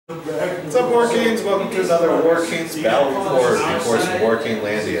What's up, Warkings? Welcome to another Warkings Battle Report, of course, from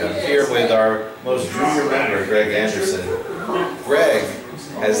Warkinglandia. I'm here with our most junior member, Greg Anderson. Greg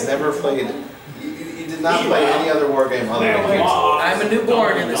has never played, he did not play any other war game other than King's. I'm a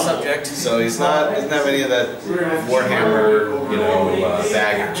newborn in the subject. So doesn't have any of that Warhammer,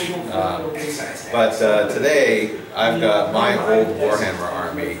 baggage. But today, I've got my old Warhammer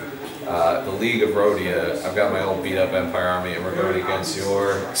army. The League of Rhodia. I've got my old beat-up Empire army, and we're going against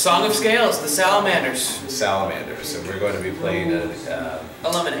your Song of Scales, the Salamanders. Salamanders, and we're going to be playing an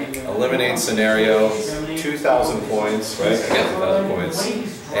eliminate scenario, 2,000 points, right? 2,000 points,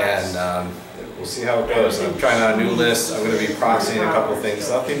 and we'll see how it goes. I'm trying out a new list. I'm going to be proxying a couple things,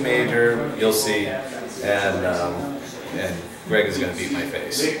 nothing major. You'll see, and Greg is going to beat my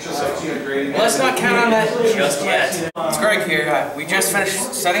face. So. Let's not count on that just yet. It's Greg here. We just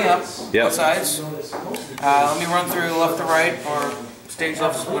finished setting up both sides. Let me run through left to right, or stage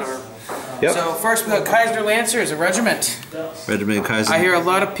left, whatever. Yep. So first we got Kaiser Lancers, a regiment. Regiment Kaiser. I hear a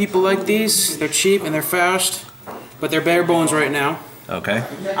lot of people like these. They're cheap and they're fast, but they're bare bones right now. Okay.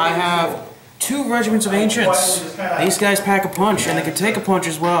 I have 2 regiments of Ancients. These guys pack a punch, and they can take a punch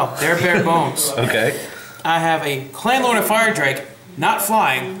as well. They're bare bones. Okay. I have a Clan Lord of Fire Drake, not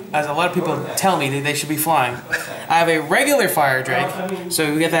flying, as a lot of people tell me that they should be flying. I have a regular Fire Drake,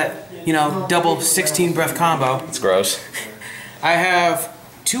 so we get that, double 16 breath combo. It's gross. I have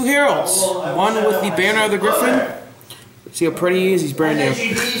 2 Heralds, one with the Banner of the Griffin. See how pretty he is? He's brand new.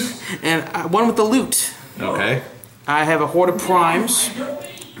 And one with the Loot. Okay. I have a Horde of Primes.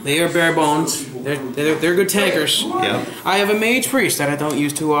 They are bare bones. They're good tankers. Yeah. I have a Mage Priest that I don't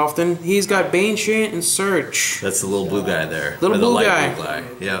use too often. He's got Bane Chant and Surge. That's the little blue guy there. Little blue guy. Blue guy.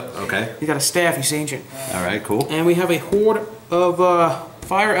 Yeah. Okay. He's got a staff. He's ancient. All right. Cool. And we have a horde of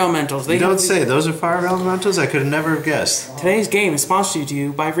Fire Elementals. You don't say. Those are Fire Elementals? I could have never guessed. Today's game is sponsored to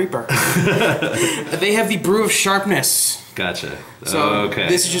you by Reaper. They have the Brew of Sharpness. Gotcha. So okay.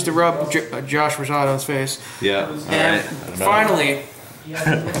 This is just to rub Josh Rosado's face. Yeah. All and right. finally,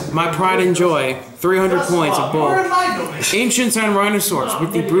 my pride and joy, 300 points of both. Ancients and Rhinosaurs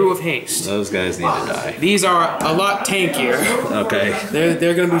with the Brew of Haste. Those guys need to die. These are a lot tankier. Okay.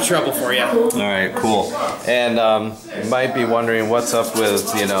 They're going to be trouble for you. All right, cool. And you might be wondering what's up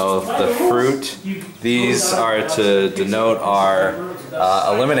with, the fruit. These are to denote our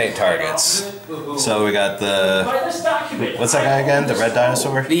eliminate targets. So we got what's that guy again? The red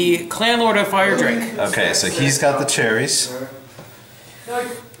dinosaur? The Clan Lord of Fire Drake. Okay, so he's got the cherries.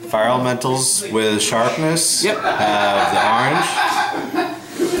 Fire Elementals with sharpness have the orange,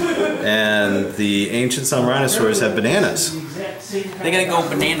 and the Ancients on Rhinosaurs have bananas. They're gonna go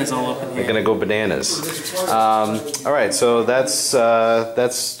bananas all up in here. They're gonna go bananas. All right, so that's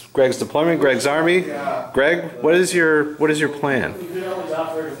Greg's deployment, Greg's army. Greg, what is your plan?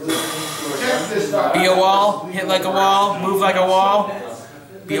 Be a wall, hit like a wall, move like a wall.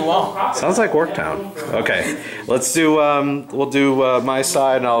 Be a wall. Sounds like Worktown. Okay, let's do. We'll do my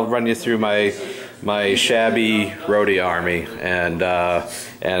side, and I'll run you through my shabby Rhodia army and a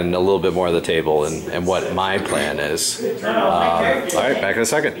little bit more of the table and what my plan is. All right, back in a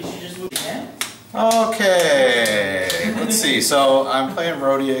second. Okay, let's see. So I'm playing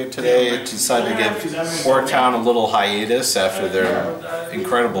Rhodia today. Decided to give Wartown a little hiatus after their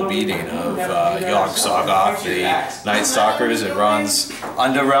incredible beating of Yogg-Sothoth, the Night Stalkers. It runs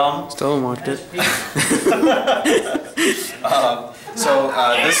Underrealm. Still haven't watched it.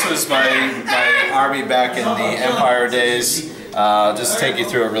 This was my army back in the Empire days. Just take you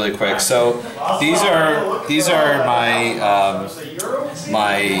through it really quick. So these are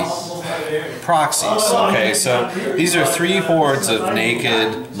my proxies. Okay, so these are 3 hordes of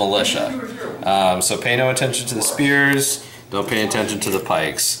naked militia. So pay no attention to the spears. Don't pay attention to the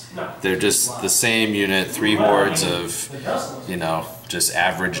pikes. They're just the same unit. 3 hordes of, just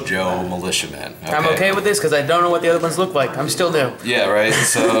average Joe militiamen. Okay? I'm okay with this because I don't know what the other ones look like. I'm still new. Yeah, right.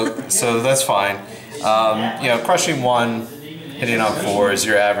 So that's fine. Crushing 1, hitting on 4 is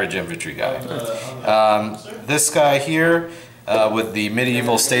your average infantry guy. This guy here with the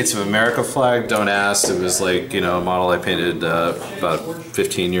medieval States of America flag, don't ask. It was like a model I painted about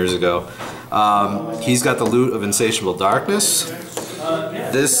 15 years ago. He's got the Loot of Insatiable Darkness.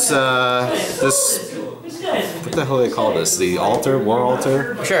 This what the hell do they call this? The altar, war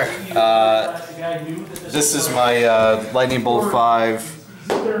altar. Sure. This is my Lightning Bolt 5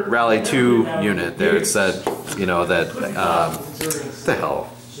 Rally 2 unit. There, it's that what the hell,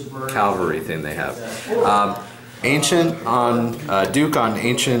 cavalry thing they have. Ancient on Duke on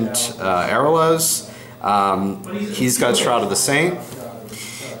Ancient Arelas. He's got Shroud of the Saint.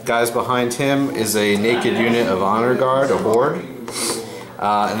 Guys behind him is a naked unit of Honor Guard, a horde.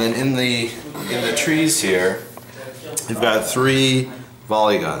 And then in the trees here, we've got 3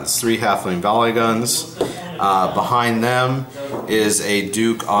 volley guns, 3 halfling volley guns. Behind them is a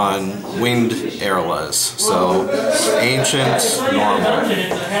Duke on winged airless, so ancient, normal.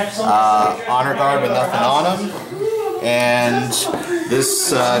 Honor guard with nothing on them, and this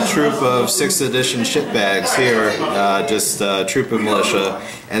troop of 6th edition shitbags here, just troop of militia,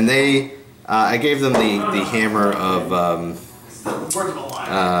 and they, I gave them the hammer of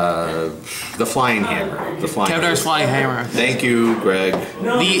the flying hammer. Kevdar's flying hammer. Thank you, Greg.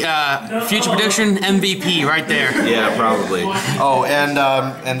 The future prediction MVP right there. Yeah, probably. Oh,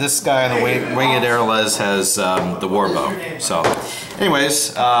 and this guy on the winged airless has the warbow. So,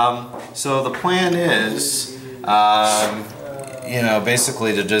 anyways, so the plan is, you know,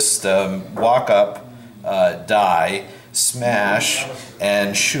 basically to just walk up, die, smash,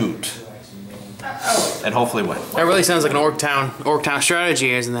 and shoot. And hopefully win. That really sounds like an Orc Town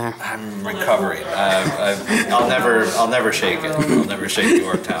strategy, isn't there? I'm recovering. I'll never shake it. I'll never shake the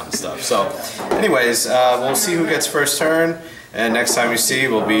Orc Town stuff. So, anyways, we'll see who gets first turn, and next time we see,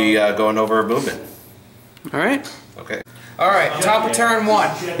 we'll be going over movement. All right. Okay. All right. Top of turn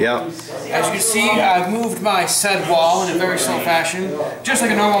 1. Yeah. As you can see, I've moved my said wall in a very slow fashion, just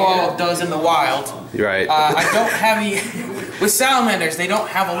like a normal wall does in the wild. Right. I don't have any. With salamanders, they don't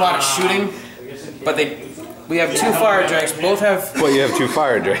have a lot of shooting. But we have 2 fire drakes. Both have. Well, you have 2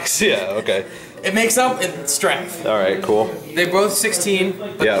 fire drakes. Yeah. Okay. It makes up in strength. All right. Cool. They're both 16,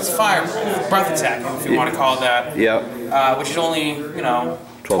 but it's fire breath attack, if you want to call it that. Yep. Which is only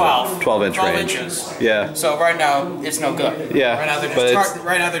 12 inch range. Inches. Yeah. So right now it's no good. Yeah. Right now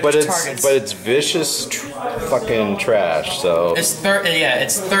they're just targets. But it's vicious fucking trash. So. It's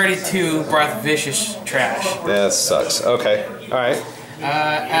 32 breath vicious trash. That sucks. Okay. All right.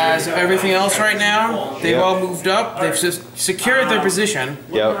 As of everything else right now, they've all moved up. They've secured their position.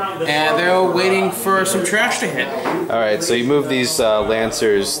 Yep. And they're waiting for some trash to hit. All right. So you move these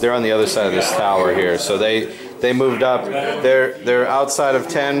lancers. They're on the other side of this tower here. So they moved up. They're outside of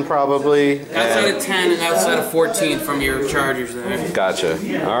 10 probably. Outside of 10 and outside of 14 from your chargers there. Gotcha.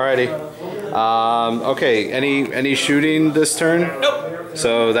 Alrighty. Okay. Any shooting this turn? Nope.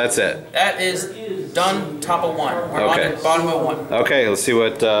 So that's it. That is done. Top of 1. We're on the bottom of 1. Okay. Let's see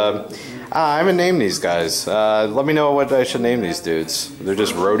what. I haven't named these guys. Let me know what I should name these dudes. They're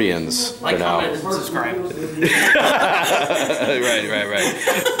just Rhodians for now. Comment, and subscribe.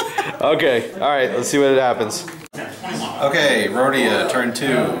 Right. Okay, alright, let's see what happens. Okay, Rhodia, turn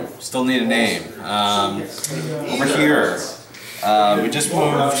 2. Still need a name. Over here, we just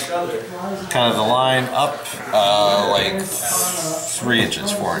moved kind of the line up like 3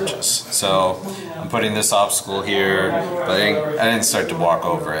 inches, 4 inches. So I'm putting this obstacle here, but I didn't start to walk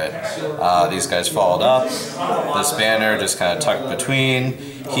over it. These guys followed up. This banner just kind of tucked between.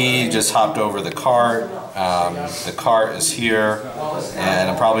 He just hopped over the cart. The cart is here, and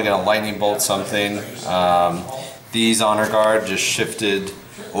I'm probably going to lightning bolt something. These honor guard just shifted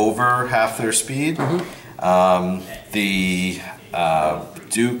over half their speed. The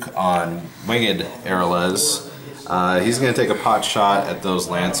Duke on winged airless, he's going to take a pot shot at those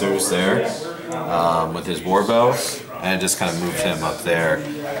lancers there with his warbow, and just kind of moved him up there.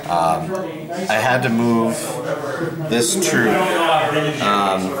 I had to move this troop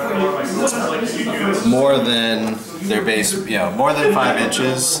more than their base, more than 5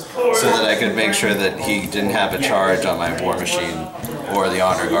 inches, so that I could make sure that he didn't have a charge on my war machine or the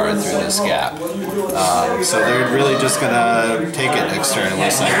honor guard through this gap. So they're really just gonna take it next turn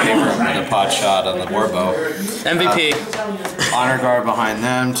unless I paper them with a pot shot on the warbow. MVP. Honor guard behind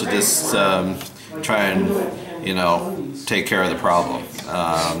them to just try and take care of the problem.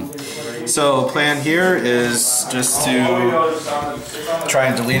 So plan here is just to try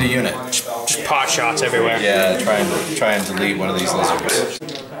and delete a unit. Just pot shots everywhere. Yeah, try and delete one of these lizards.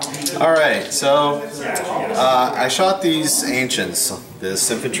 All right, so I shot these ancients, this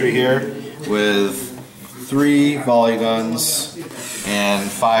infantry here, with 3 volley guns and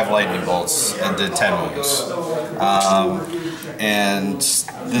 5 lightning bolts, and did 10 wounds. And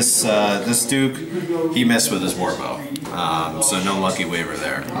this Duke, he missed with his warbow, so no lucky waiver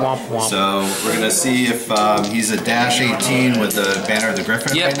there. Womp womp. So we're gonna see if he's a dash 18 with the banner of the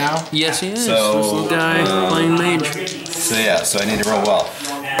Griffin right now. Yes, he is. So this little guy playing mage. So yeah, so I need to roll well.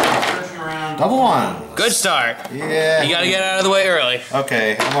 Double 1. Good start. Yeah. You gotta get out of the way early.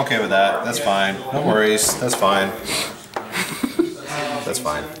 Okay, I'm okay with that. That's fine. No worries. That's fine. That's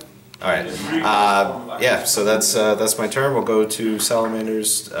fine. All right. Yeah. So that's my turn. We'll go to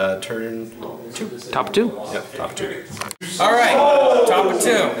Salamander's turn 2. Top 2. Yep. Top 2. All right. Top of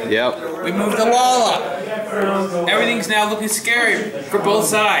 2. Yep. We moved the wall up. everything's now looking scary for both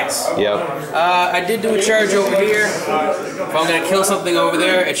sides. Yep. I did do a charge over here. If I'm gonna kill something over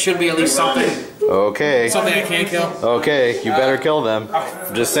there, it should be at least something. Okay. Something I can't kill. Okay, you better kill them.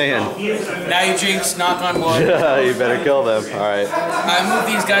 Just saying. Now you jinx, knock on wood. You better kill them. Alright. I moved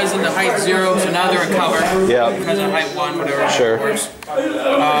these guys into height 0, so now they're in cover. Yeah. Because of height 1, whatever. Sure. Works.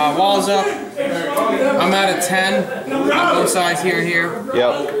 Walls up. I'm at a 10 on both sides here and here.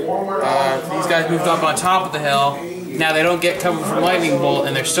 Yep. These guys moved up on top of the hill. Now they don't get covered from lightning bolt,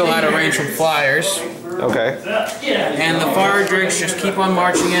 and they're still out of range from flyers. Okay. And the fire drakes just keep on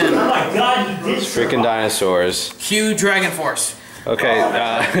marching in. It's freaking dinosaurs. Cue Dragon Force.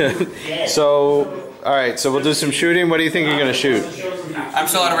 Okay. So, alright, so we'll do some shooting. What do you think you're going to shoot? I'm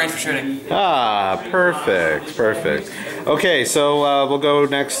still out of range for shooting. Ah, perfect. Perfect. Okay, so we'll go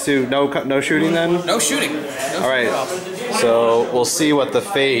next to no shooting then? No shooting. Alright. So we'll see what the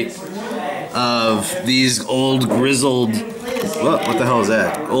fate of these old grizzled... What the hell is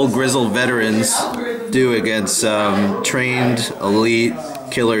that? Old grizzled veterans do against trained elite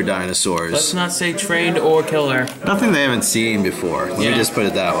killer dinosaurs. Let's not say trained or killer. Nothing they haven't seen before. Let me just put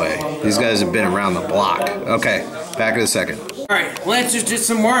it that way. These guys have been around the block. Okay, back in a second. Alright, Lancers did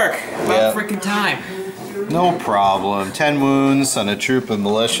some work. About freaking time. No problem. 10 wounds on a troop of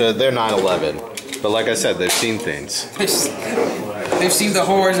militia. They're 9/11. But like I said, they've seen things. They've seen the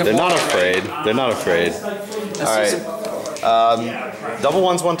horrors of They're not afraid. They're not afraid. Alright. Double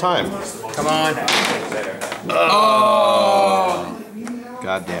ones one time. Come on. Oh!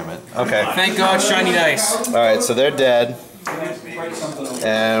 God damn it. Okay. Thank God, shiny dice. Alright, so they're dead.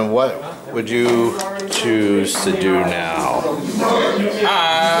 And what would you choose to do now?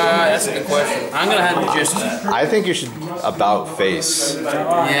 That's a good question. I'm gonna have to just... I think you should about face.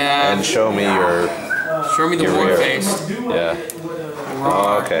 Yeah. And show me your... Show me the war face. Yeah.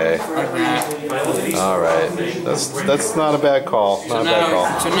 Okay. Like that. Alright. That's not a bad call. Not a bad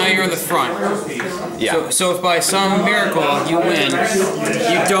call. So now you're in the front. Yeah. So if by some miracle you win,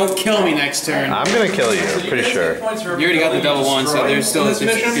 you don't kill me next turn. I'm gonna kill you, I'm pretty sure. You already got the double one, so there's still...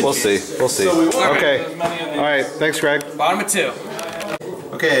 We'll see. We'll see. Okay. Alright, thanks Greg. Bottom of 2.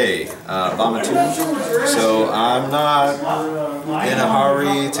 Okay, bottom of 2. So I'm not in a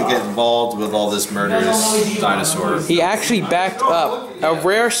hurry to get involved with all this murderous dinosaur. He actually backed up. A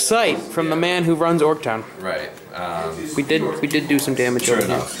rare sight from the man who runs Orktown. Right. We did do some damage. Sure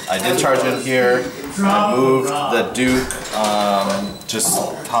enough. I did charge in here. I moved the Duke. Just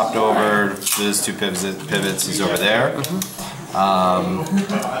hopped over his 2 pivots. He's over there.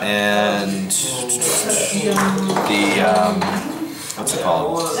 And the what's it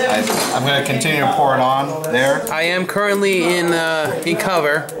called? I'm going to continue to pour it on there. I am currently in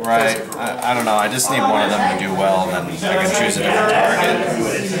cover. Right. I don't know. I just need one of them to do well, and then I can choose a different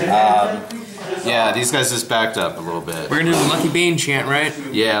target. Yeah, these guys just backed up a little bit. We're gonna do the Lucky Bane chant, right?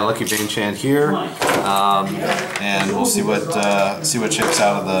 Yeah, Lucky Bane chant here, and we'll see what chips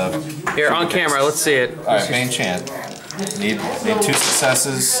out of the. Here on camera, let's see it. All right, Bane chant. Need 2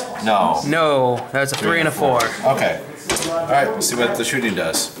 successes. No. No, that's a 3 and a 4. Okay. All right, we'll see what the shooting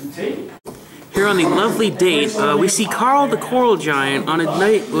does. Here on the lovely date, we see Carl the Coral Giant on a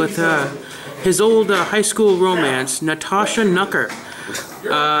night with his old high school romance, Natasha Nucker.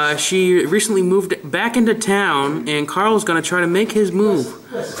 She recently moved back into town, and Carl's gonna try to make his move.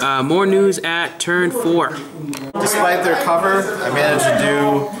 More news at turn 4. Despite their cover, I managed to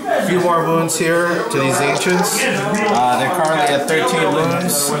do a few more wounds here to these ancients. They're currently at 13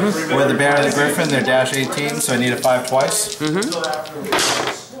 wounds. With the Bear and the Griffin, they're dash 18, so I need a 5 twice.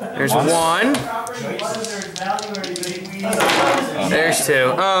 There's 1. There's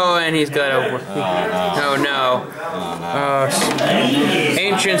 2. Oh, and he's got a... Oh, no.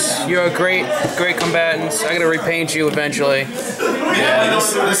 Ancients, you're a great combatants. I'm gonna repaint you eventually. Yeah,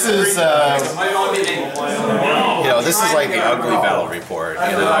 this is this is like the ugly battle report.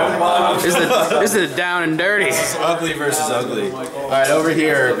 This is down and dirty. This is ugly versus ugly. All right, over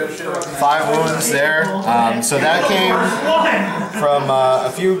here, 5 wounds there. So that came from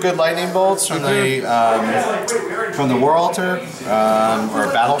a few good lightning bolts from the War Altar or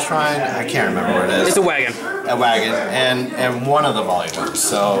Battle Shrine. I can't remember what it is. It's a wagon. A wagon and one of the volumes.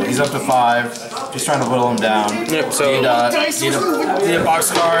 So he's up to 5. Just trying to whittle him down. Yep, so need a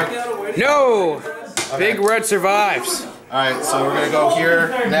boxcar. No! Big Red survives. Alright, so we're gonna go here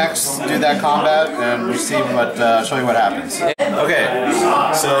next, do that combat, and we'll see show you what happens. Okay,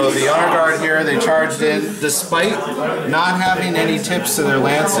 so the honor guard here, they charged in, despite not having any tips to their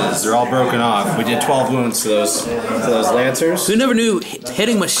lances. They're all broken off. We did 12 wounds to those lancers. Who never knew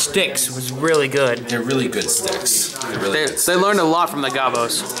hitting with sticks was really good? They're really good sticks. They learned a lot from the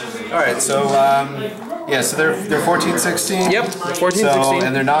Gabos. Alright, so Yeah, so they're 14-16. Yep, they're 14-16.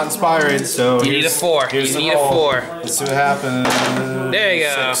 And they're not inspiring, so you need a 4. You need a 4. Let's see what happens. There you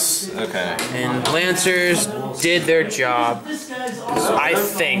go. 6. Okay. And Lancers did their job. I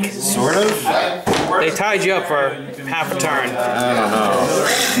think. Sort of? They tied you up for half a turn. I don't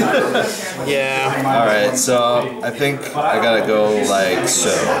know. Yeah. Alright, so I think I gotta go like so.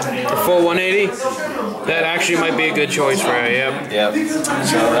 A full 180? That actually might be a good choice for you, yep. Yep.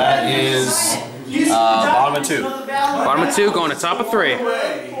 So that is bottom of 2. Bottom of 2, going to top of 3.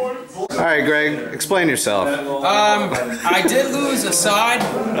 Alright, Greg, explain yourself. I did lose a side.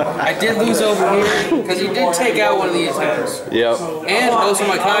 I did lose over here because he did take out one of these guys. Yep. And those are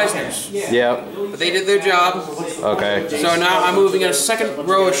my Kaisers. Yep. But they did their job. Okay. So now I'm moving in a second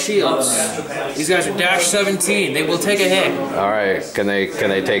row of shields. These guys are dash 17. They will take a hit. Alright, can they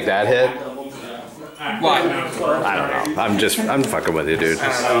take that hit? What? I don't know. I'm fucking with you, dude.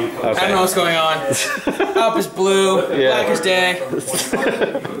 I don't know. Okay. I don't know what's going on. Up is blue, black is day.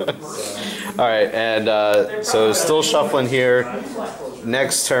 Alright, and so still shuffling here.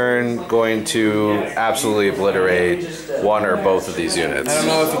 Next turn, going to absolutely obliterate one or both of these units. I don't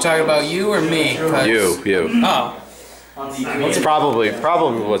know if you're talking about you or me. You. Oh. It's probably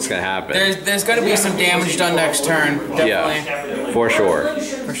what's gonna happen. There's gonna be some damage done next turn, definitely. Yeah, for sure.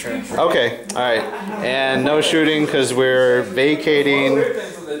 For sure. Okay, alright. And no shooting because we're vacating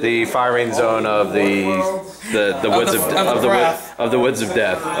the firing zone of the woods of the woods of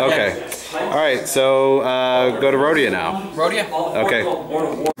death. Okay. Alright, so go to Rhodia now. Rhodia? Okay.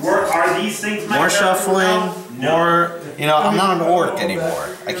 Are these things More shuffling, more, I'm not an orc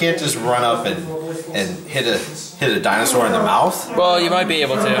anymore. I can't just run up and hit a dinosaur in the mouth. Well, you might be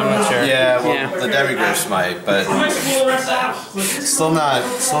able to, I'm not sure. Yeah, well, the demigriffs might, but still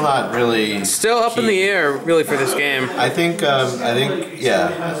not really. Still up in the air, really, for this game. I think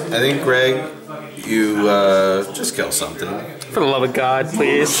Greg, you just kill something. For the love of God,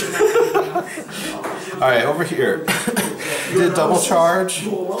 please. All right, over here. We did double charge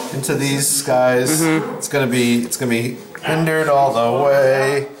into these guys. It's gonna be hindered all the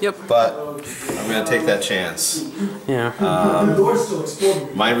way. Yep. But I'm gonna take that chance. Yeah.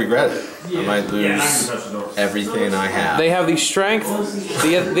 Might regret it. I might lose everything I have. They have the strength,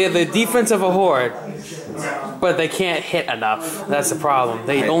 they have the defense of a horde, but they can't hit enough. That's the problem.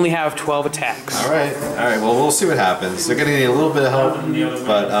 They only have 12 attacks. All right. Well, we'll see what happens. They're gonna need a little bit of help,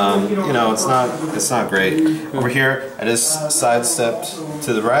 but it's not great. Over here, I just sidestepped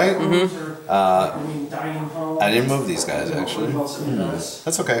to the right. I didn't move these guys actually.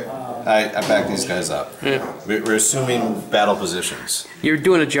 That's okay. I backed these guys up. Yeah. We're assuming battle positions. You're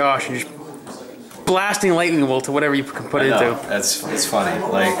doing a Josh and just blasting lightning bolt to whatever you can put into. It's funny.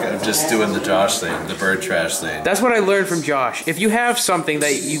 Like I'm just doing the Josh thing, the bird trash thing. That's what I learned from Josh. If you have something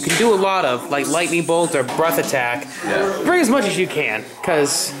that you can do a lot of, like lightning bolt or breath attack, bring as much as you can,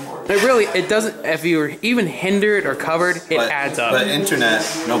 because it doesn't. If you're even hindered or covered, it adds up. But internet,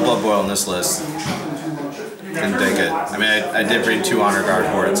 no blood boil on this list. Didn't dig it. I mean, I did bring 2 honor guard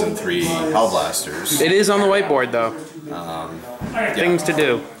hordes and 3 hellblasters. It is on the whiteboard though. Things to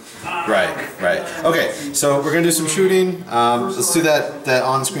do. Right. Okay, so we're gonna do some shooting. Let's do that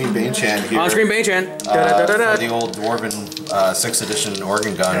on-screen Bane chant here. On-screen Bane chant. For the old Dwarven 6th edition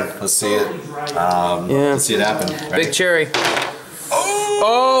organ gun. Let's see it. Let's see it happen. Ready? Big cherry.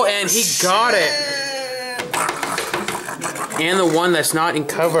 Oh, and he got it. And the one that's not in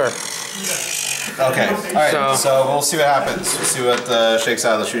cover. Okay. All right. So we'll see what happens. We'll see what shakes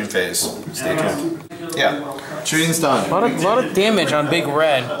out of the shooting phase. Stay tuned. Yeah. Shooting's done. A lot of damage on Big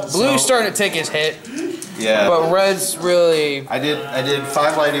Red. Blue's starting to take his hit. Yeah. But Red's really. I did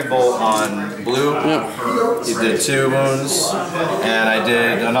 5 lightning bolt on Blue. He did 2 wounds, and I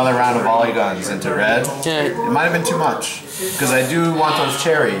did another round of volley guns into Red. Yeah. It might have been too much because I do want those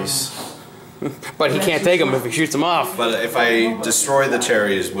cherries. But he can't take them if he shoots them off. But if I destroy the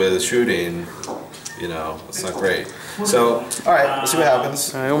cherries with shooting, it's not great. So, all right, let's see what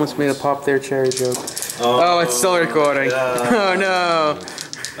happens. I almost made a pop their cherry joke. Oh, it's still recording. Oh no.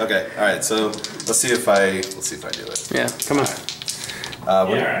 Okay, all right. So let's see if I do it. Yeah, come on.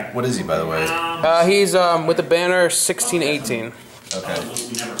 What is he, by the way? He's with the banner 16-18. Okay.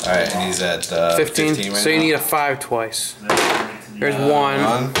 All right, and he's at 15 right so you now? need a 5 twice. There's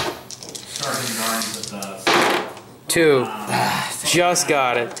 1. 2. Just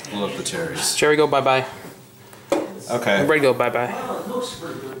got it. Blow up the cherries. Cherry go bye-bye. Okay. Red go bye-bye.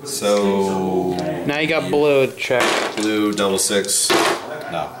 So... Now you got blue to check. Blue, double 6.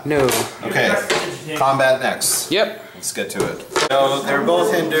 No. Okay. Combat next. Yep. Let's get to it. So they're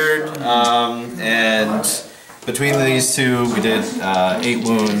both hindered, and between these two, we did 8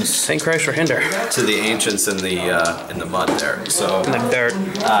 wounds. Thank Christ for hinder. To the ancients in the mud there. So In the dirt.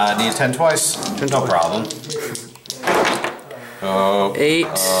 need 10 twice. No problem. Oh. 8.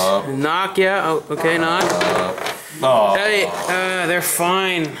 Knock, yeah. Oh, okay, knock. Oh. Hey, they're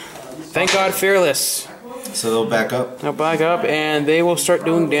fine. Thank God, fearless. So they'll back up. They'll back up, and they will start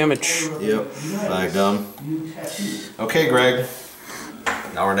doing damage. Yep. Like Okay, Greg.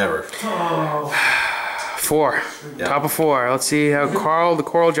 Now or never. 4. Yep. Top of 4. Let's see how Carl, the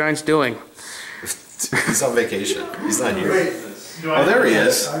Coral Giant's doing. He's on vacation. He's not here. Oh, there he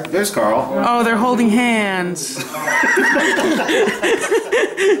is. There's Carl. Oh, they're holding hands.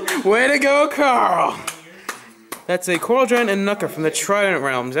 Way to go, Carl. That's a Coral Giant and Knucker from the Trident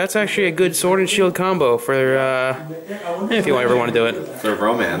Realms. That's actually a good sword and shield combo for, if you ever want to do it. For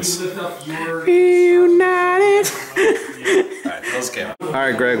romance. Reunited. Alright, let's go.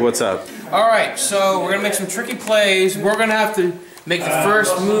 Alright, Greg, what's up? Alright, so we're going to make some tricky plays. We're going to have to make the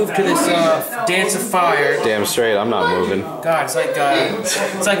first move to this Dance of Fire. Damn straight, I'm not moving. God, it's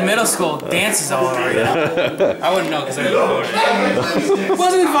like middle school dances all over. I wouldn't know because I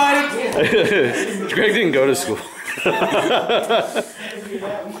wasn't invited. Greg didn't go to school. I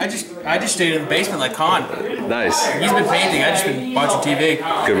just stayed in the basement like Khan. Nice. He's been painting. I just been watching TV.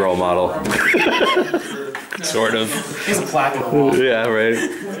 Good role model. Sort of. He's a plaque on the wall. Yeah, right.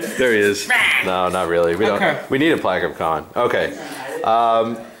 There he is. No, not really. We don't. Okay. We need a plaque of Khan. Okay.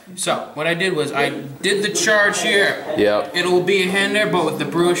 So what I did was I did the charge here. Yep. It'll be a hinder, but with the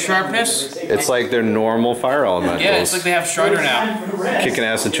brew sharpness. It's like they're normal fire elementals. Yeah, it's like they have Strider now. Kicking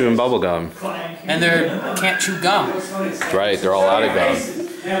ass and chewing bubble gum. And they can't chew gum. Right. They're all out of gum.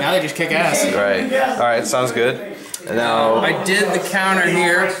 Now they just kick ass. Right. All right. Sounds good. And now I did the counter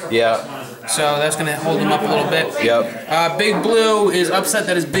here. Yeah. So that's going to hold him up a little bit. Yep. Big Blue is upset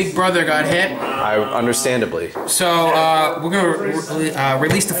that his big brother got hit. Understandably. So we're going to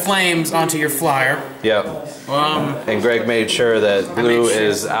release the flames onto your flyer. Yep. And Greg made sure that Blue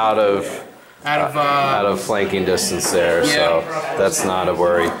is out of flanking distance there, so that's not a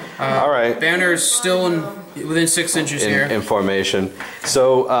worry. All right. Banner's still within 6 inches here. In formation.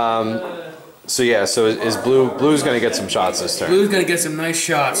 So. So is Blue's gonna get some shots this turn? Blue's gonna get some nice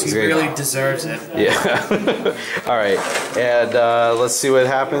shots. He really deserves it. Yeah. All right, and let's see what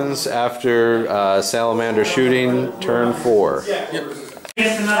happens after Salamander shooting turn 4. Yep.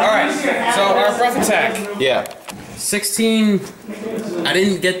 All right. So our breath attack. Yeah. 16. I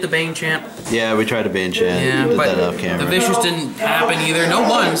didn't get the Bane Champ. Yeah, we tried to Bane Champ. Yeah, did but that off camera. the Vicious didn't happen either. No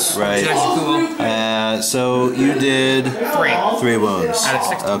ones. Right. Which is actually cool. So you did 3 wounds. Out of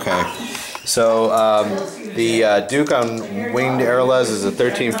 16. Okay. So the Duke on Winged Arrowlez is a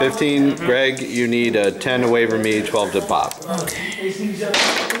 13-15. Greg, you need a 10 to waver me, 12 to pop. Okay.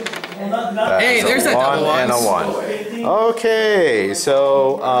 Hey, there's that double ones. And a 1. Okay,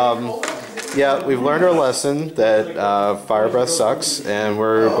 so yeah, we've learned our lesson that Fire Breath sucks, and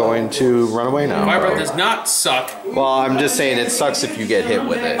we're going to run away now. Fire Breath does not suck. Well, I'm just saying it sucks if you get hit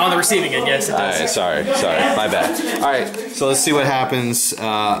with it. On the receiving end, yes, it does. Alright, sorry, my bad. Alright, so let's see what happens.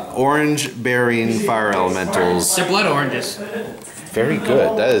 Orange bearing fire elementals. They're blood oranges. Very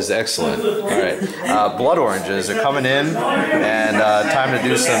good, that is excellent. Alright, blood oranges are coming in, and time to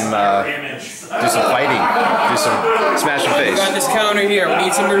do some fighting, do some smash and face. We got this counter here, we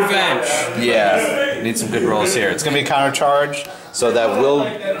need some revenge. Yeah, need some good rolls here. It's gonna be a counter charge, so that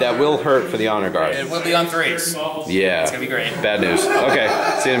will hurt for the honor guard. It will be on 3s. Yeah. It's gonna be great. Bad news. Okay,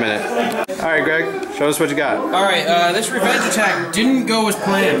 see you in a minute. Alright, Greg, show us what you got. Alright, this revenge attack didn't go as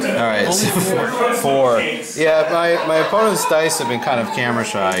planned. Alright, only so 4. Yeah, my opponent's dice have been kind of camera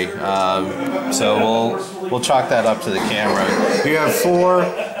shy, so we'll chalk that up to the camera. You have 4.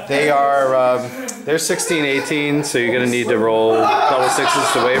 They are they're 16, 18, so you're gonna need to roll double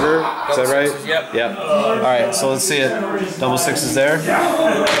 6s to waver. Is that right? Yep. Yep. Alright, so let's see it. Double 6s there.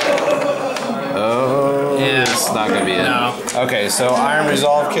 Oh, yeah. It's not gonna be it. No. Okay, so Iron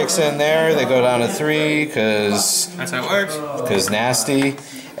Resolve kicks in there. They go down to 3 because That's how it works. Because nasty.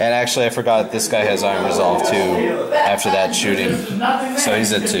 And actually, I forgot this guy has Iron Resolve too after that shooting. So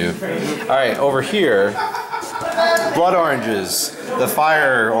he's at 2. Alright, over here, Blood Oranges, the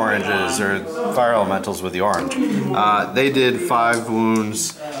Fire Oranges, or Fire Elementals with the orange. They did 5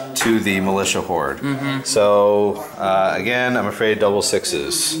 wounds to the Militia Horde. So, again, I'm afraid double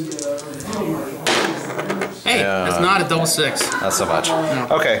 6s. Hey, that's not a double 6. Not so much. No.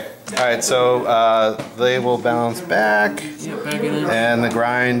 Okay. Alright, so they will bounce back, and the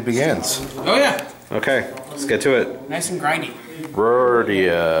grind begins. Oh yeah. Okay, let's get to it. Nice and grindy.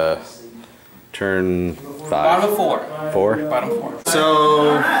 Rhodia. Turn Bottom of 4. 4? Bottom 4.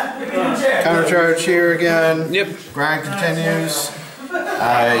 So, counter charge here again. Yep. Grind continues.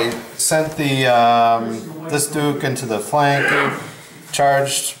 I sent the this Duke into the flank,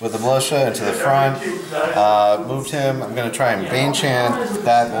 charged with the militia into the front, moved him. I'm going to try and Bane Chant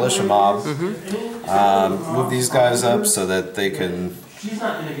that militia mob. Move these guys up so that they can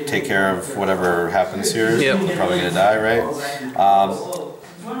take care of whatever happens here. Yep. They're probably going to die, right?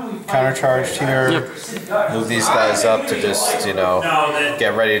 Countercharged here. Move these guys up to just, you know,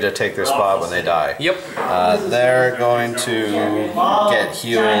 get ready to take their spot when they die. Yep. They're going to get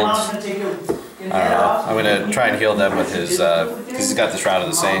healed. I don't know. I'm going to try and heal them with his, because he's got the Shroud of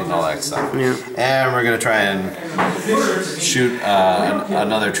the Saint and all that stuff. Yeah. And we're going to try and shoot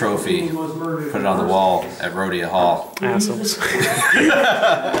another trophy, put it on the wall at Rhodia Hall. Assholes.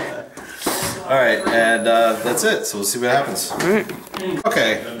 Alright, and that's it. So we'll see what happens. Alright.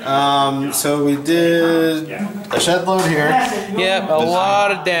 Okay, so we did a shed load here. Yep, a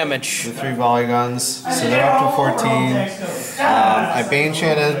lot of damage. The 3 volley guns. So they're up to 14. I Bane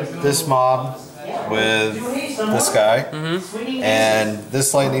Chanted this mob with this guy. And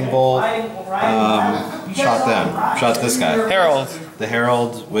this lightning bolt shot them. Shot this guy. Herald. The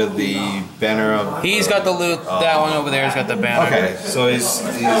Herald with the banner of... He's got the loot. That one over there has got the banner. Okay, so he's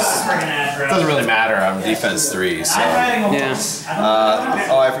doesn't really matter. I'm defense 3, so... Yeah.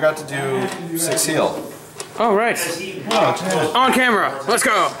 Oh, I forgot to do 6 heal. Oh, right. Oh, On camera. Let's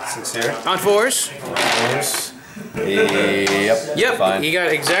go. 6 here. On 4s. Yep. Fine. You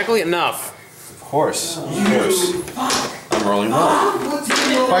got exactly enough. Of course. I'm rolling well.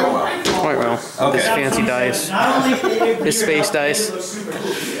 Quite well. Quite well. Okay. This fancy dice. This space dice.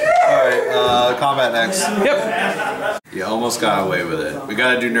 Alright, combat next. Yep. You almost got away with it. We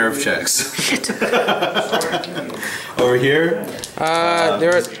gotta do nerve checks. Shit. Over here.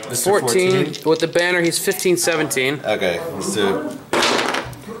 They're at 14. With the banner, he's 15, 17. Okay, let's do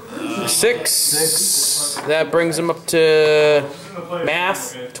 6. That brings him up to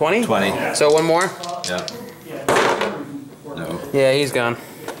math 20. 20. So one more. Yeah. No. Yeah, he's gone.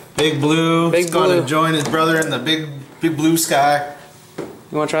 Big Blue. Big He's gonna Blue. join his brother in the big blue sky.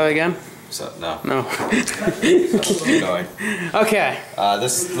 You want to try that again? So no. No. Keep going. Okay.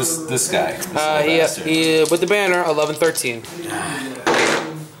 This guy. This He with the banner 11, 13.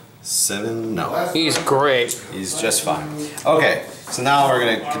 7. No. He's great. He's just fine. Okay. So now we're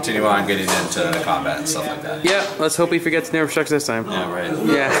gonna continue on getting into combat and stuff like that. Yeah. Let's hope he forgets nerve checks this time. Yeah. Right.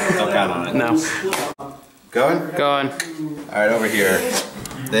 Yeah. Don't count on it. No. Going? Go on. Alright, over here.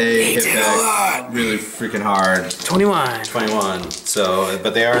 They hit back really freaking hard. 21. 21. So,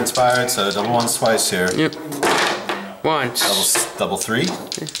 but they are inspired, so double 1s twice here. Yep. Once. Double 3?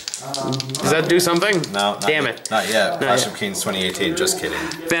 Does that do something? No. Damn it. Not yet. Not Clash yet. of Kings 2018, just kidding.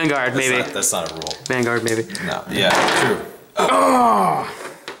 Vanguard, maybe. That's not a rule. Vanguard, maybe. No. Yeah, true. Oh!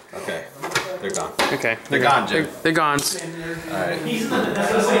 Okay. They're gone. Okay. They're gone, Jim. They're gone. Alright.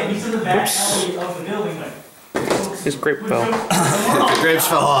 His grape fell. The grapes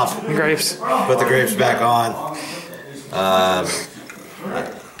fell off. Grapes. Put the grapes back on.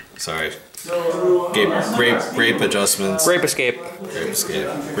 Sorry. Grape adjustments. Grape escape. Grape escape.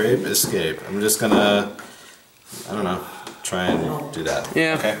 Grape escape. I'm just gonna, I don't know, try and do that.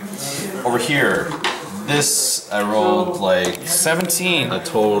 Yeah. Okay. Over here, this I rolled like 17. a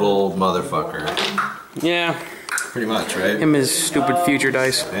total motherfucker. Yeah. Pretty much, right? Him his stupid future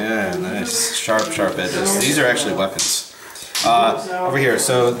dice. Yeah, nice. Sharp edges. These are actually weapons. Over here,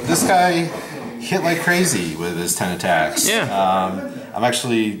 so this guy hit like crazy with his 10 attacks. Yeah. I'm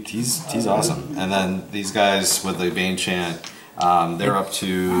actually, he's awesome. And then these guys with the Bane Chant, they're up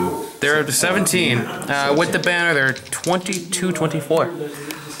to... They're up to 17. With the banner, they're 22, 24.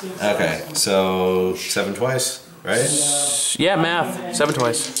 Okay, so 7 twice, right? Yeah, math. 7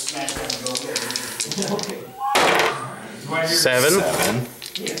 twice. 7. 7.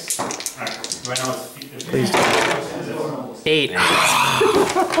 Please don't. 8.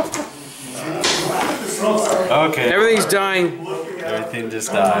 Okay. Everything's dying. Everything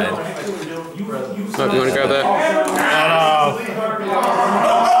just died. Oh, you want to grab that?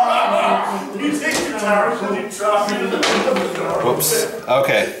 Whoops.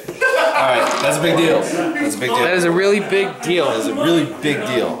 Okay. Alright, that's a big deal. That's a big deal. That is a really big deal. That is a really big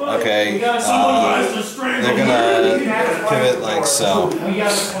deal. Okay. They're gonna pivot like so.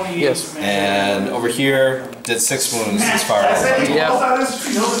 Yes. And over here, did 6 wounds as far as. Yeah.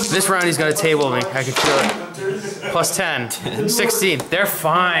 This round he's gonna table me. I can feel it. Plus 10. 16. They're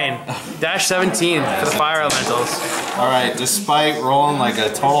fine. Dash 17 for the fire elementals. Alright, despite rolling like a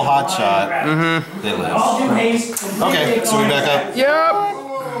total hot shot, they live. Okay, so we back up. Yep.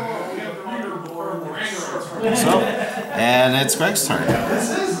 So, and it's Greg's turn.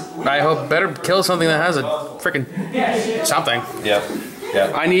 I hope better kill something that has a freaking something. Yep.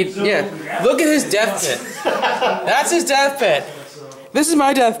 Yep. I need, look at his death pit. That's his death pit. This is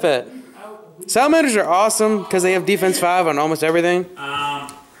my death pit. Salamanders are awesome because they have defense 5 on almost everything.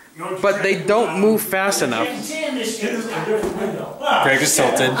 But they don't move fast enough. Greg is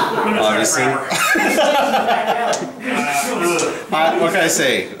tilted, obviously. What can I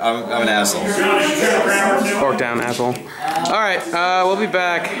say? I'm an asshole. Fork down, asshole. Alright, we'll be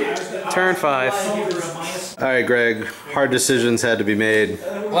back. Turn 5. Alright, Greg. Hard decisions had to be made.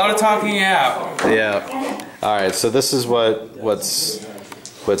 A lot of talking out. Yeah. Alright, so this is what's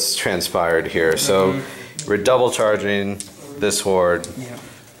transpired here. So we're double charging this horde. Yep.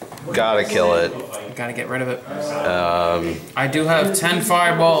 Gotta kill it. Gotta get rid of it. I do have 10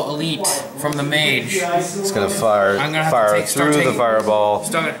 fireball elite from the mage. It's gonna fire through the fireball.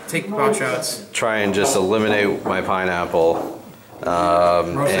 Still gonna take pot shots. Try and just eliminate my pineapple.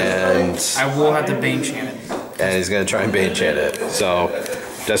 And I will have to bane chant it. And he's gonna try and bane chant it. So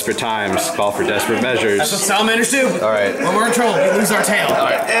desperate times call for desperate measures. That's what salamanders do. All right. When we're in trouble, we lose our tail. All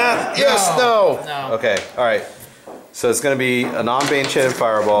right. Yeah. Yes. No. Okay. All right. So it's going to be a non-bane chanted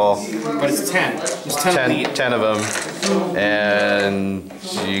fireball. But it's 10. There's 10 of them. And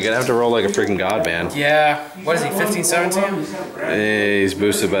you're going to have to roll like a freaking god, man. Yeah. What is he, 15, 17? He's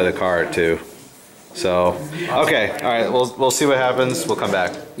boosted by the card, too. So, okay. All right. We'll see what happens. We'll come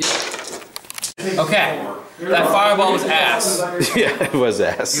back. Okay. That fireball was ass. Yeah, it was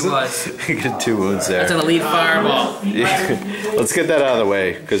ass. It was. You get 2 wounds there. That's an elite fireball. Yeah. Let's get that out of the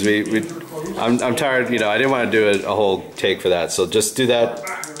way, because I'm tired. You know, I didn't want to do a whole take for that, so just do that.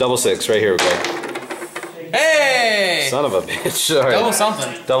 Double 6 right here, Greg. Hey! Son of a bitch. All right. Double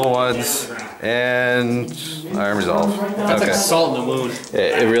something. Double 1s and Iron Resolve. That's like salt in the wound.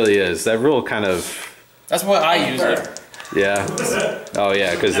 It really is. That rule kind of. That's what I use it. Yeah. Oh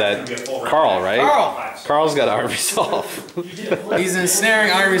yeah, because that Carl, right? Carl's got Iron Resolve. He's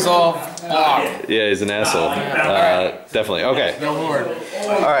ensnaring Iron Resolve block. Yeah, he's an asshole. Definitely. Okay. No lord.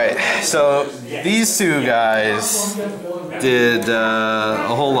 All right. So these 2 guys did a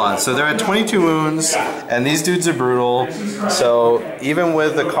whole lot. So they're at 22 wounds, and these dudes are brutal. So even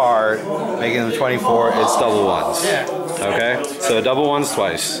with the card making them 24, it's double 1s. Yeah. Okay. So double 1s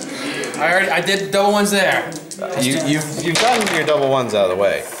twice. I did double 1s there. You've gotten your double 1s out of the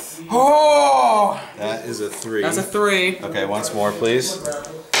way. Oh! That is a 3. That's a 3. Okay, once more, please.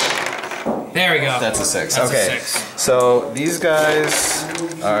 There we go. That's a 6. That's okay. A 6. So these guys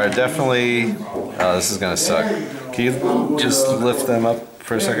are definitely. Oh, this is gonna suck. Can you just lift them up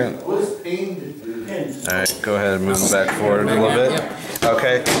for a second? All right, go ahead and move them back forward a little bit. Yep.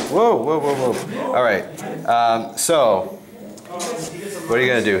 Okay. Whoa, whoa, whoa, whoa. All right. So. What are you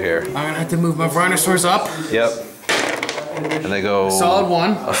gonna do here? I'm gonna have to move my rhinosaurs up. Yep. And they go solid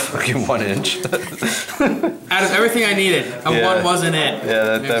 1. A fucking 1 inch. Out of everything I needed, a 1 wasn't it.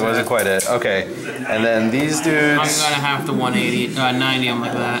 Yeah, that wasn't quite it. Okay. And then these dudes. I'm gonna have to 180, 90 them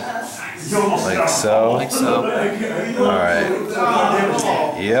like that. Like so. Like so. Alright.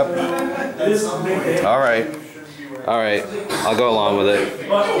 Yep. Alright. Alright. I'll go along with it.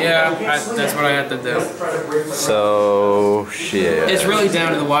 Yeah, that's what I have to do. So, shit. It's really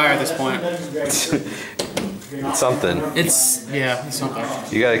down to the wire at this point. It's something. It's something.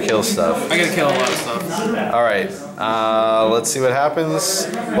 You gotta kill stuff. I gotta kill a lot of stuff. Alright. Let's see what happens.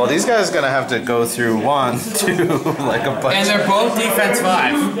 Well, these guys are gonna have to go through 1, 2, like a bunch. And they're both defense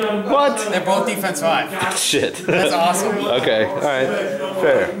 5. What? They're both defense 5. Shit. That's awesome. Okay, alright.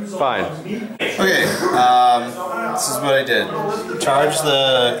 Fair. Fine. Okay, this is what I did. Charge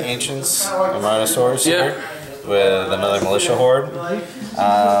the Ancients of Rhinosaurs here with another Militia Horde.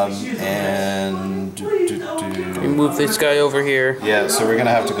 And we move this guy over here. Yeah, so we're gonna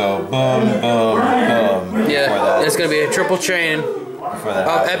have to go boom, boom, boom. Yeah, it's gonna be a triple chain of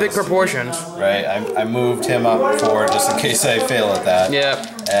epic proportions. Right, I moved him up forward just in case I fail at that. Yeah.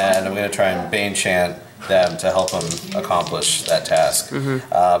 And I'm gonna try and Bane Chant them to help him accomplish that task.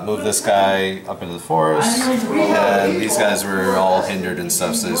 Move this guy up into the forest, and these guys were all hindered and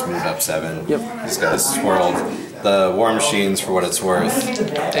stuff, so they just moved up 7. Yep. These guys swirled. The war machines, for what it's worth, they've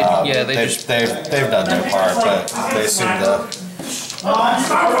done their part, but they assumed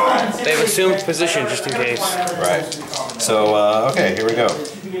they've assumed position just in case. Right. So okay, here we go.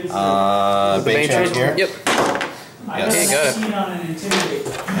 Bane Chant here. Yep. Yes. Okay, got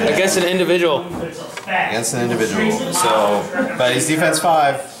it. Against an individual. Against an individual. So, but he's defense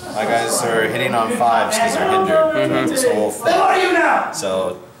 5. My guys are hitting on 5s because they're hindered. This whole thing.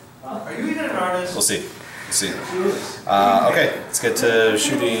 So, we'll see. See. Okay, let's get to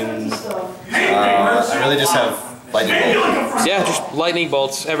shooting. I really just have lightning bolts. Yeah, just lightning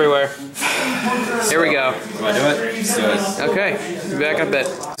bolts everywhere. Here we go. You want to do it? Let's do it. Okay, back in a bit.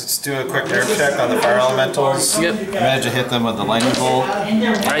 Let's do a quick nerf check on the fire elementals. Yep. I managed to hit them with the lightning bolt.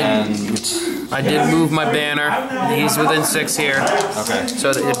 I did move my banner. He's within 6 here. Okay.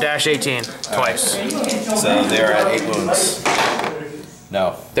 So dash 18 twice. So they are at 8 wounds.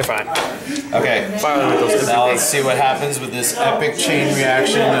 No. They're fine. Okay. Fire elementals. Now let's see what happens with this epic chain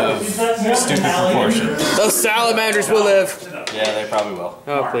reaction of stupid proportions. Those salamanders will live. Yeah, they probably will.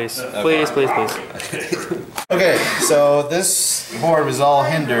 Oh, please. Okay. Please. Okay, so this board was all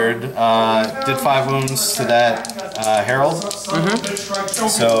hindered. Did 5 wounds to that Herald.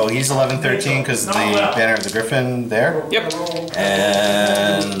 So he's 11-13 because the banner of the Griffin there. Yep.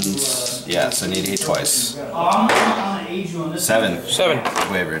 And yeah, so need 8 twice. 7.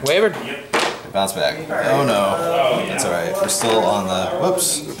 Wavered. Wavered? Bounce back. Oh no. That's alright. We're still on the.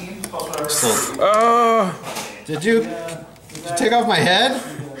 Whoops. Still. Did you take off my head?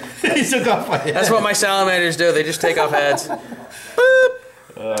 He took off my head. That's what my salamanders do. They just take off heads.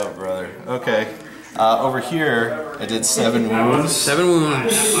 Oh, brother. Okay. Over here, I did 7 wounds. 7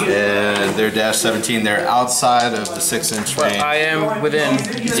 wounds. And they're dash 17. They're outside of the 6-inch range. I am within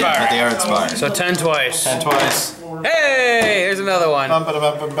inspired. Yeah, but they are inspired. So 10 twice. 10 twice. Hey, here's another one. Bum, ba, da,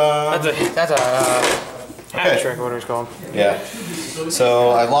 bum, bum, bum. That's a hat trick, whatever it's called. Yeah. So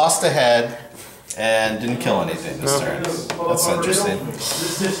I lost a head and didn't kill anything this turn. That's interesting.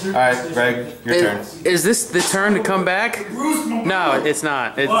 All right, Greg, your turn. Is this the turn to come back? No, it's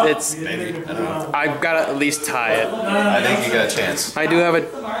not. It's. Maybe. I don't know. I've got to at least tie it. I think you got a chance. I do have a.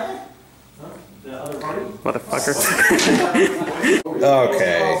 Motherfucker.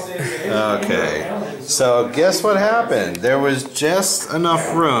 Okay. So guess what happened? There was just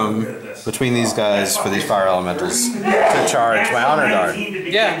enough room between these guys for these fire elementals to charge my honor guard.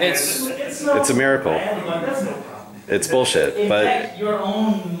 Yeah, It's a miracle. It's bullshit, but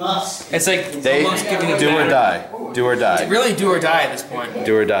it's like they almost giving it do or back. die. Do or die. Really do or die at this point.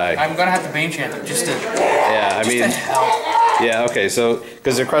 Do or die. I'm gonna have to Bane Chant them just to. Yeah, I mean. Help. Yeah, okay, so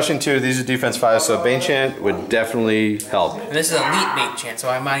because they're crushing 2, these are defense 5, so Bane Chant would definitely help. And this is elite Bane Chant, so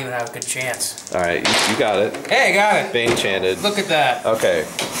I might even have a good chance. All right, you got it. Hey, I got it. Bane Chanted. Look at that. Okay,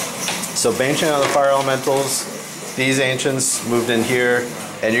 so Bane Chant on the fire elementals. These ancients moved in here,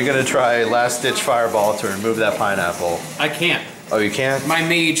 and you're gonna try last ditch fireball to remove that pineapple. I can't. Oh, you can't? My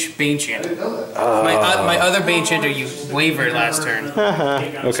mage Bane Chant. My other Bane Chanter you wavered last turn.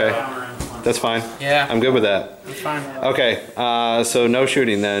 Okay. That's fine. Yeah. I'm good with that. It's fine. Okay, so no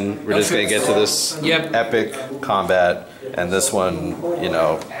shooting then. We're just going to get to this epic combat. And this one, you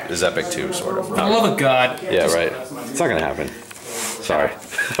know, is epic too, sort of. For the love of God. Yeah, right. It's not going to happen. Sorry.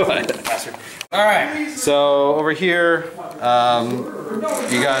 Alright. So over here,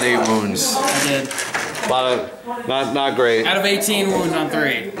 you got 8 wounds. I did. A lot of, not great. Out of 18 wounds on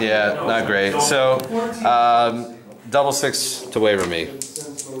 3. Yeah, not great. So, double 6 to waver me.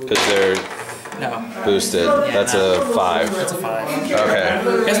 Because they're boosted. That's a 5. That's a 5. Okay.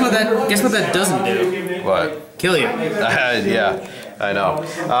 Guess what that doesn't do? What? Kill you. Yeah, I know.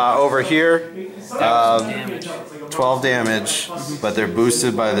 Over here, 12 damage, but they're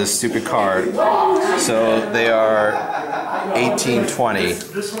boosted by this stupid card. So they are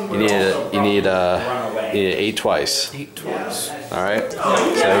 18-20. You need 8 twice. 8 twice. All right.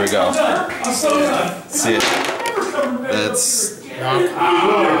 So there we go. See it. That's.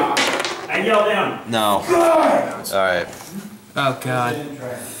 I yell down. No. All right. Oh God.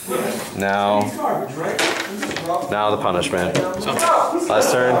 Now the punishment.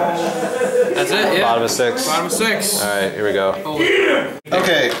 Last turn. That's it. Yeah. Bottom of 6. Bottom of 6. All right. Here we go.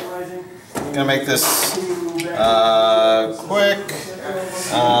 Okay. Gonna make this quick.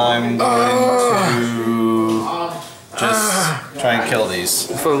 I'm going to just try and kill these.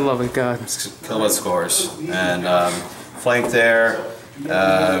 For the love of God. Kill what scores. And flank there.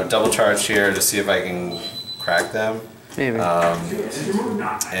 Double charge here to see if I can crack them. Maybe.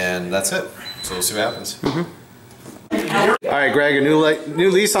 And that's it. So we'll see what happens. All right, Greg, a new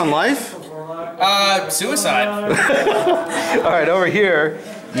lease on life? Suicide. All right, over here,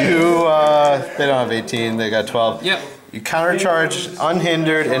 you they don't have 18, they got 12. Yep. You countercharge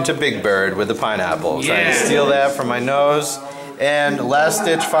unhindered into Big Bird with the pineapple. Trying to steal that from my nose. And last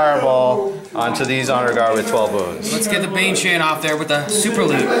ditch fireball onto these honor guard with 12 wounds. Let's get the Bane Chant off there with the super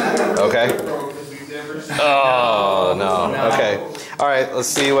loot. Okay. Oh, no. Okay. All right, let's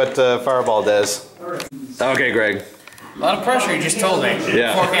see what fireball does. Okay, Greg. A lot of pressure, you just told me.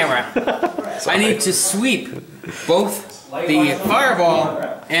 Yeah. Before camera. I need to sweep both the fireball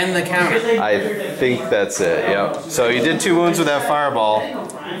And the counter. I think that's it, yep. So you did 2 wounds with that fireball.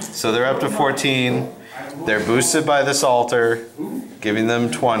 So they're up to 14. They're boosted by this altar, giving them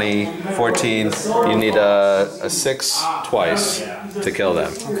 20, 14. You need a 6 twice to kill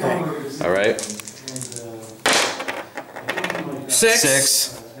them. Okay. All right?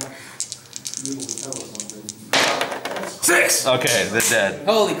 6. 6. Okay, they're dead.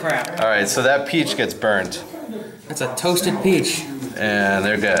 Holy crap. All right, so that peach gets burnt. That's a toasted peach. And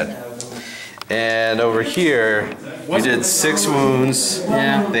they're good. And over here, we did 6 wounds.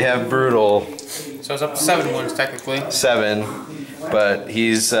 Yeah. They have brutal. So it's up to 7 wounds technically. 7, but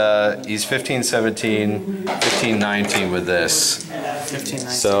he's 15, 17, 15, 19 with this. 15, 19.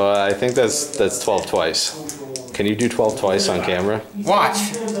 So I think that's 12 twice. Can you do 12 twice on camera?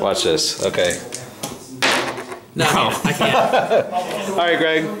 Watch. Watch this. Okay. No, I can't. All right,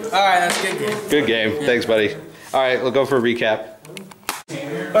 Greg. All right, that's a good game. Good game. Yeah. Thanks, buddy. All right, we'll go for a recap.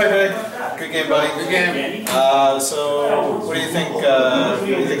 Bye, Greg. Good game, buddy. Good game. So, what do you think? What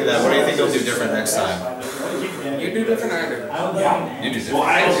do you think of that? What do you think they'll do different next time? You do different, I do. You do different.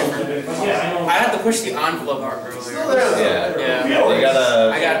 I had to push the envelope art earlier. Yeah. Yeah. You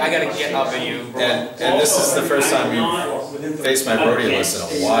gotta. I gotta get up at you. And this is the first time you've faced my Rhodia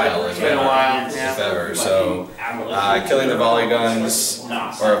list in a while. It's been a while. If ever. So, killing the volley guns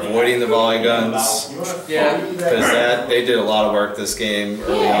or avoiding the volley guns. Yeah. Because they did a lot of work this game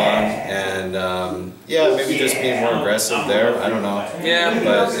early on, and yeah, maybe just being more aggressive there. I don't know. Yeah.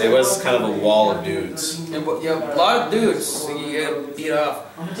 But it was kind of a wall of dudes. Yeah, a lot of dudes you gotta beat off.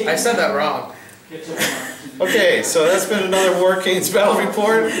 I said that wrong. Okay, so that's been another Warkings Battle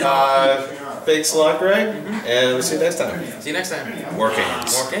Report. Thanks a lot, Greg, and we'll see you next time. See you next time.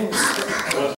 Warkings. Warkings.